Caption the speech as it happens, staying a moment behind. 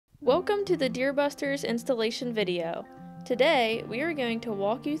Welcome to the DeerBusters installation video. Today, we are going to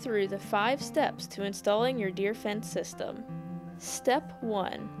walk you through the 5 steps to installing your deer fence system. Step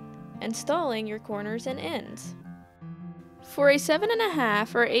 1. Installing your corners and ends. For a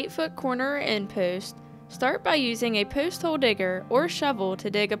 7.5 or 8 foot corner or end post, start by using a post hole digger or shovel to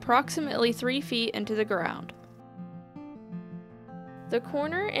dig approximately 3 feet into the ground. The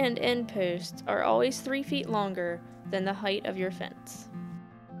corner and end posts are always 3 feet longer than the height of your fence.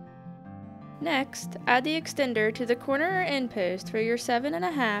 Next, add the extender to the corner or end post for your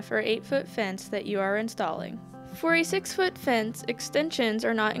 7.5 or 8 foot fence that you are installing. For a 6 foot fence, extensions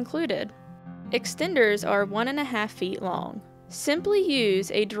are not included. Extenders are 1.5 feet long. Simply use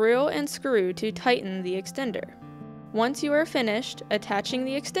a drill and screw to tighten the extender. Once you are finished attaching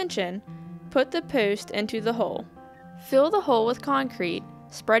the extension, put the post into the hole. Fill the hole with concrete,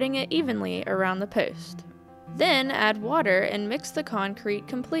 spreading it evenly around the post. Then add water and mix the concrete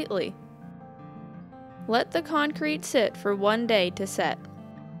completely. Let the concrete sit for 1 day to set.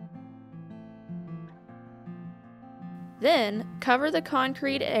 Then, cover the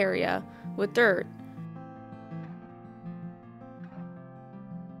concrete area with dirt.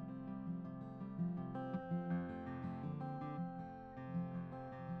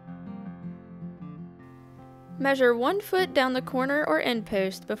 Measure 1 foot down the corner or end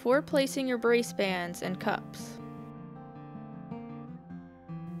post before placing your brace bands and cups.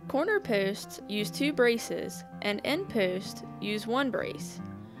 Corner posts use 2 braces and end posts use 1 brace,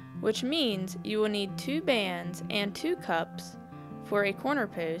 which means you will need 2 bands and 2 cups for a corner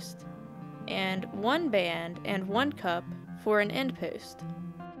post and 1 band and 1 cup for an end post.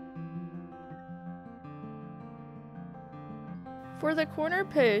 For the corner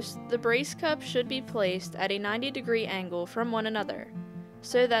post, the brace cups should be placed at a 90-degree angle from one another,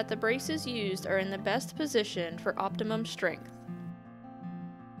 so that the braces used are in the best position for optimum strength.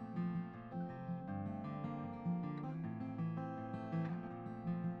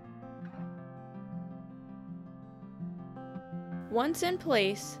 Once in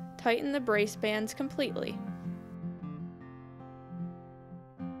place, tighten the brace bands completely.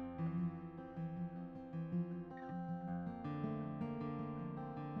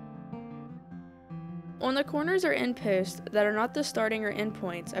 On the corners or end posts that are not the starting or end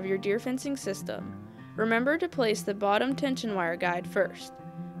points of your deer fencing system, remember to place the bottom tension wire guide first,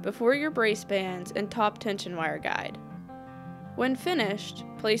 before your brace bands and top tension wire guide. When finished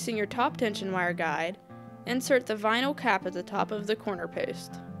placing your top tension wire guide, insert the vinyl cap at the top of the corner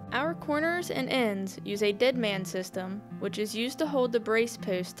post. Our corners and ends use a dead man system, which is used to hold the brace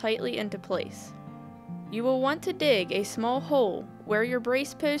post tightly into place. You will want to dig a small hole where your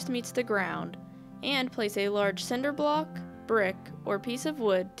brace post meets the ground and place a large cinder block, brick, or piece of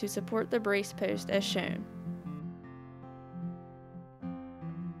wood to support the brace post as shown.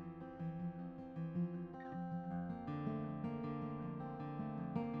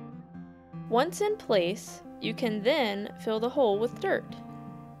 Once in place, you can then fill the hole with dirt.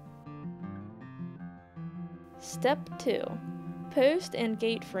 Step 2. Post and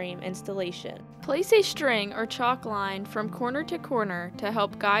gate frame installation. Place a string or chalk line from corner to corner to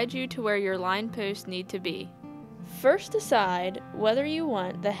help guide you to where your line posts need to be. First decide whether you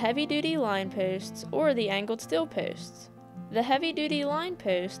want the heavy-duty line posts or the angled steel posts. The heavy-duty line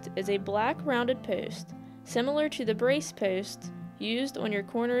post is a black rounded post, similar to the brace posts used on your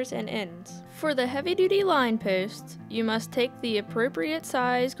corners and ends. For the heavy-duty line posts, you must take the appropriate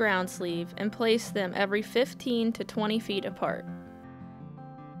size ground sleeve and place them every 15 to 20 feet apart.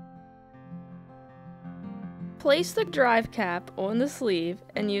 Place the drive cap on the sleeve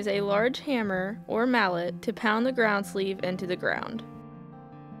and use a large hammer or mallet to pound the ground sleeve into the ground.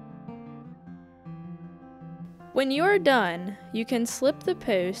 When you are done, you can slip the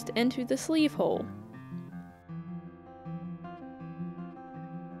post into the sleeve hole.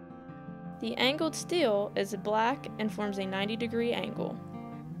 The angled steel is black and forms a 90-degree angle.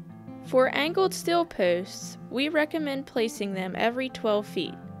 For angled steel posts, we recommend placing them every 12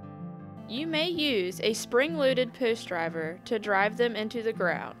 feet. You may use a spring-loaded post driver to drive them into the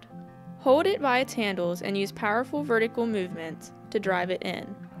ground. Hold it by its handles and use powerful vertical movements to drive it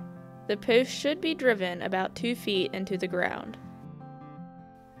in. The post should be driven about 2 feet into the ground.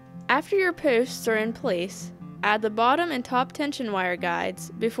 After your posts are in place, add the bottom and top tension wire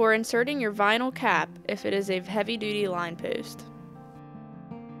guides before inserting your vinyl cap if it is a heavy-duty line post.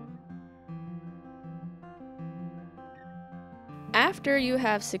 After you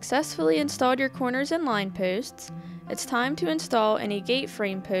have successfully installed your corners and line posts, it's time to install any gate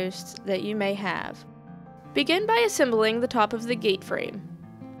frame posts that you may have. Begin by assembling the top of the gate frame.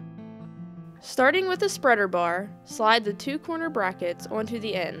 Starting with the spreader bar, slide the 2 corner brackets onto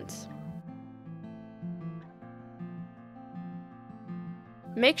the ends.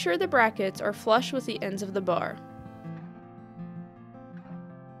 Make sure the brackets are flush with the ends of the bar.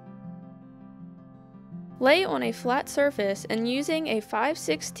 Lay on a flat surface and using a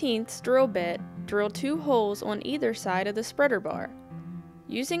 5/16 drill bit, drill 2 holes on either side of the spreader bar,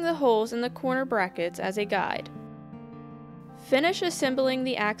 using the holes in the corner brackets as a guide. Finish assembling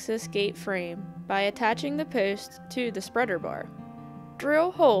the access gate frame by attaching the posts to the spreader bar.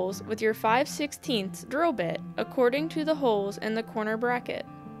 Drill holes with your 5/16 drill bit according to the holes in the corner bracket.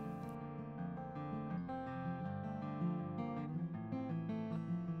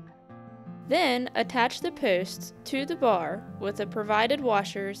 Then attach the posts to the bar with the provided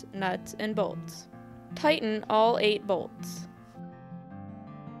washers, nuts, and bolts. Tighten all 8 bolts.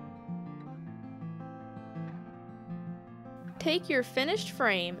 Take your finished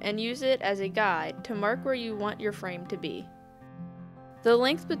frame and use it as a guide to mark where you want your frame to be. The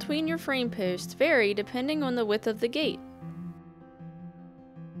length between your frame posts vary depending on the width of the gate.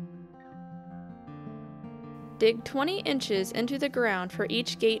 Dig 20 inches into the ground for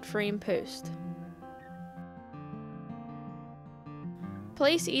each gate frame post.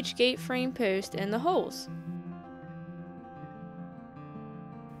 Place each gate frame post in the holes.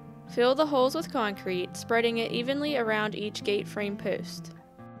 Fill the holes with concrete, spreading it evenly around each gate frame post.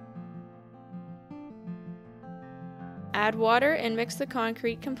 Add water and mix the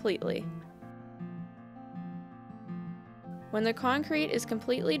concrete completely. When the concrete is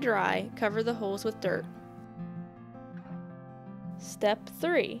completely dry, cover the holes with dirt. Step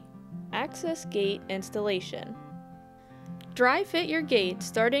 3. Access gate installation. Dry fit your gate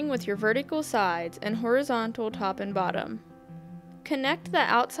starting with your vertical sides and horizontal top and bottom. Connect the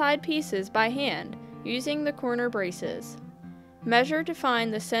outside pieces by hand using the corner braces. Measure to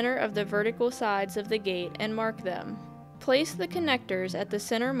find the center of the vertical sides of the gate and mark them. Place the connectors at the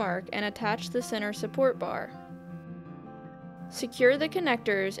center mark and attach the center support bar. Secure the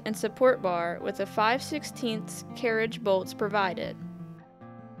connectors and support bar with the 5/16 carriage bolts provided.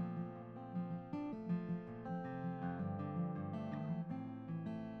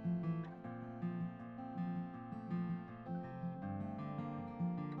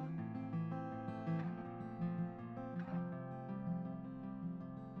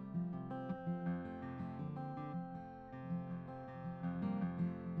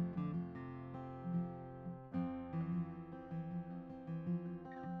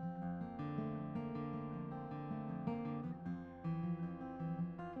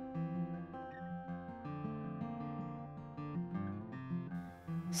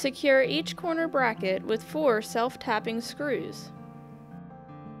 Secure each corner bracket with 4 self-tapping screws.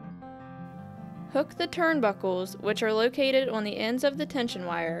 Hook the turnbuckles, which are located on the ends of the tension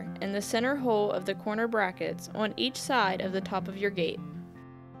wire, in the center hole of the corner brackets on each side of the top of your gate.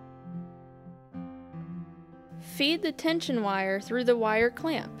 Feed the tension wire through the wire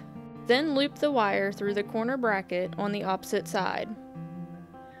clamp, then loop the wire through the corner bracket on the opposite side.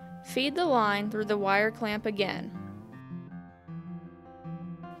 Feed the line through the wire clamp again.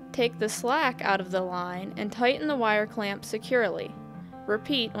 Take the slack out of the line and tighten the wire clamp securely.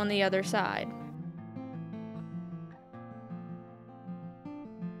 Repeat on the other side.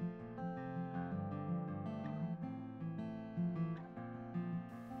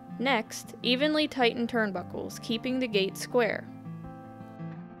 Next, evenly tighten turnbuckles, keeping the gate square.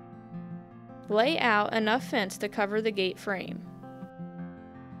 Lay out enough fence to cover the gate frame.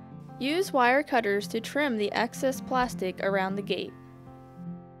 Use wire cutters to trim the excess plastic around the gate.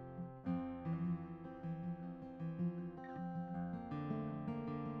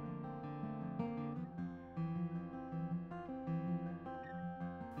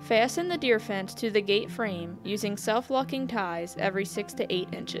 Fasten the deer fence to the gate frame using self-locking ties every 6 to 8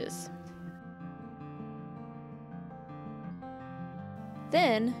 inches.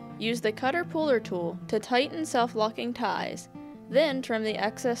 Then, use the cutter puller tool to tighten self-locking ties, then trim the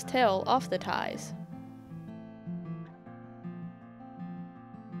excess tail off the ties.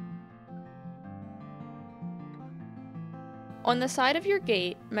 On the side of your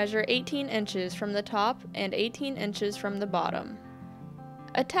gate, measure 18 inches from the top and 18 inches from the bottom.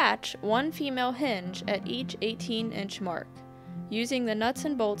 Attach one female hinge at each 18-inch mark, using the nuts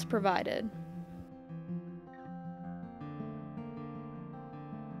and bolts provided.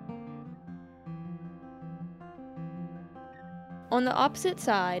 On the opposite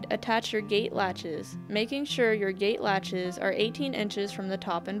side, attach your gate latches, making sure your gate latches are 18 inches from the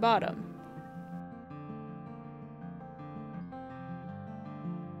top and bottom.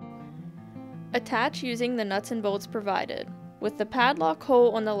 Attach using the nuts and bolts provided. with the padlock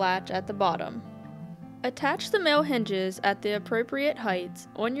hole on the latch at the bottom. Attach the male hinges at the appropriate heights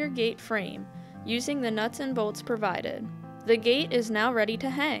on your gate frame using the nuts and bolts provided. The gate is now ready to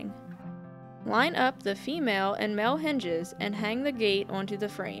hang. Line up the female and male hinges and hang the gate onto the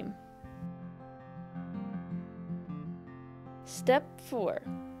frame. Step 4.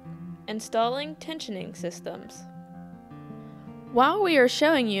 Installing tensioning systems. While we are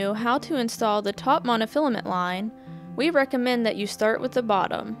showing you how to install the top monofilament line, we recommend that you start with the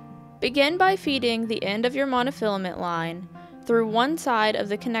bottom. Begin by feeding the end of your monofilament line through one side of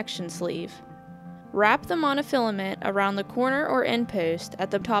the connection sleeve. Wrap the monofilament around the corner or end post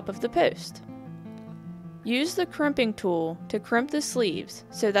at the top of the post. Use the crimping tool to crimp the sleeves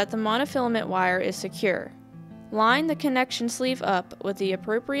so that the monofilament wire is secure. Line the connection sleeve up with the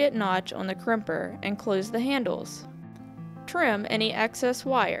appropriate notch on the crimper and close the handles. Trim any excess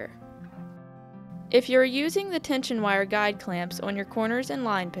wire. If you're using the tension wire guide clamps on your corners and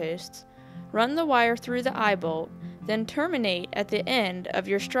line posts, run the wire through the eye bolt, then terminate at the end of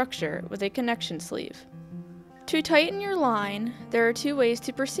your structure with a connection sleeve. To tighten your line, there are 2 ways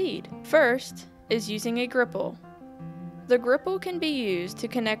to proceed. First is using a gripple. The gripple can be used to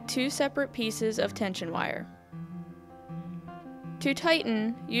connect 2 separate pieces of tension wire. To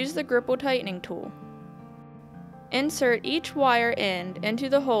tighten, use the gripple tightening tool. Insert each wire end into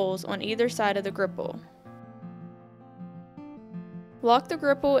the holes on either side of the gripple. Lock the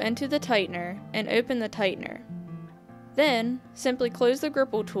gripple into the tightener and open the tightener. Then, simply close the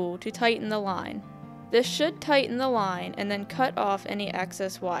gripple tool to tighten the line. This should tighten the line and then cut off any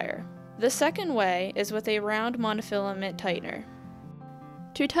excess wire. The second way is with a round monofilament tightener.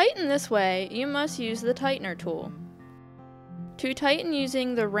 To tighten this way, you must use the tightener tool. To tighten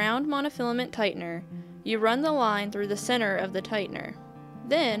using the round monofilament tightener, you run the line through the center of the tightener.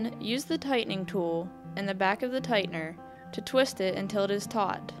 Then, use the tightening tool in the back of the tightener to twist it until it is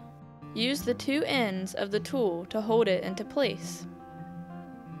taut. Use the 2 ends of the tool to hold it into place.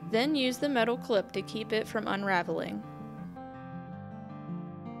 Then use the metal clip to keep it from unraveling.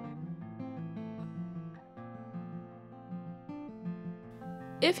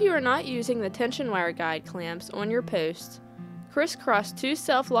 If you are not using the tension wire guide clamps on your posts, crisscross 2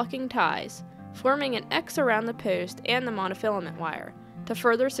 self-locking ties, forming an X around the post and the monofilament wire to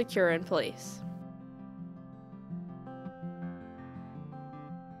further secure in place.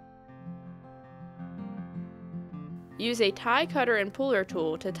 Use a tie cutter and puller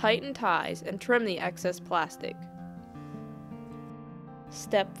tool to tighten ties and trim the excess plastic.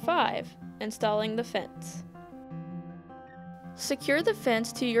 Step 5. Installing the fence. Secure the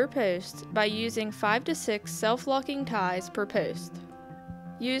fence to your post by using 5 to 6 self-locking ties per post.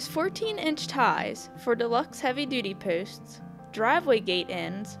 Use 14-inch ties for deluxe heavy-duty posts, driveway gate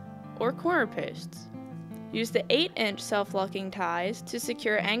ends, or corner posts. Use the 8-inch self-locking ties to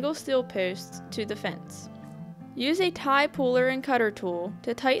secure angle steel posts to the fence. Use a tie puller and cutter tool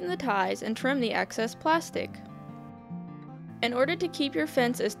to tighten the ties and trim the excess plastic. In order to keep your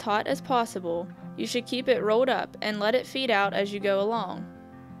fence as taut as possible, you should keep it rolled up and let it feed out as you go along.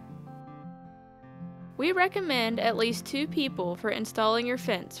 We recommend at least 2 people for installing your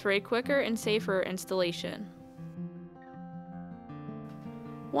fence for a quicker and safer installation.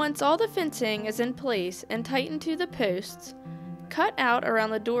 Once all the fencing is in place and tightened to the posts, cut out around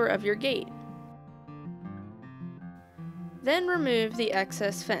the door of your gate. Then remove the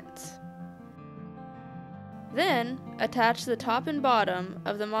excess fence. Then, attach the top and bottom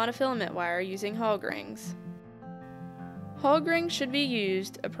of the monofilament wire using hog rings. Hog rings should be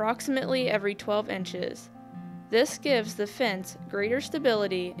used approximately every 12 inches. This gives the fence greater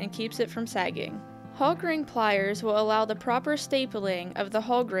stability and keeps it from sagging. Hog ring pliers will allow the proper stapling of the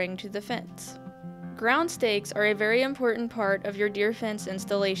hog ring to the fence. Ground stakes are a very important part of your deer fence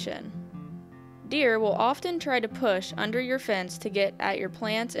installation. Deer will often try to push under your fence to get at your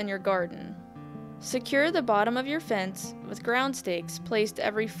plants and your garden. Secure the bottom of your fence with ground stakes placed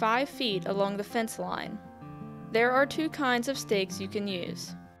every 5 feet along the fence line. There are 2 kinds of stakes you can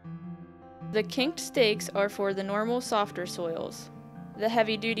use. The kinked stakes are for the normal softer soils. The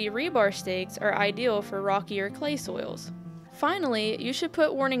heavy-duty rebar stakes are ideal for rocky or clay soils. Finally, you should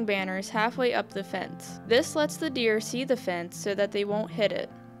put warning banners halfway up the fence. This lets the deer see the fence so that they won't hit it.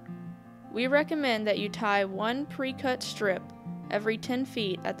 We recommend that you tie 1 pre-cut strip every 10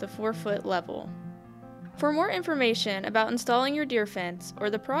 feet at the 4-foot level. For more information about installing your deer fence or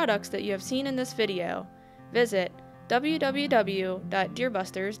the products that you have seen in this video, visit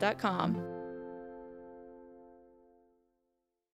www.deerbusters.com.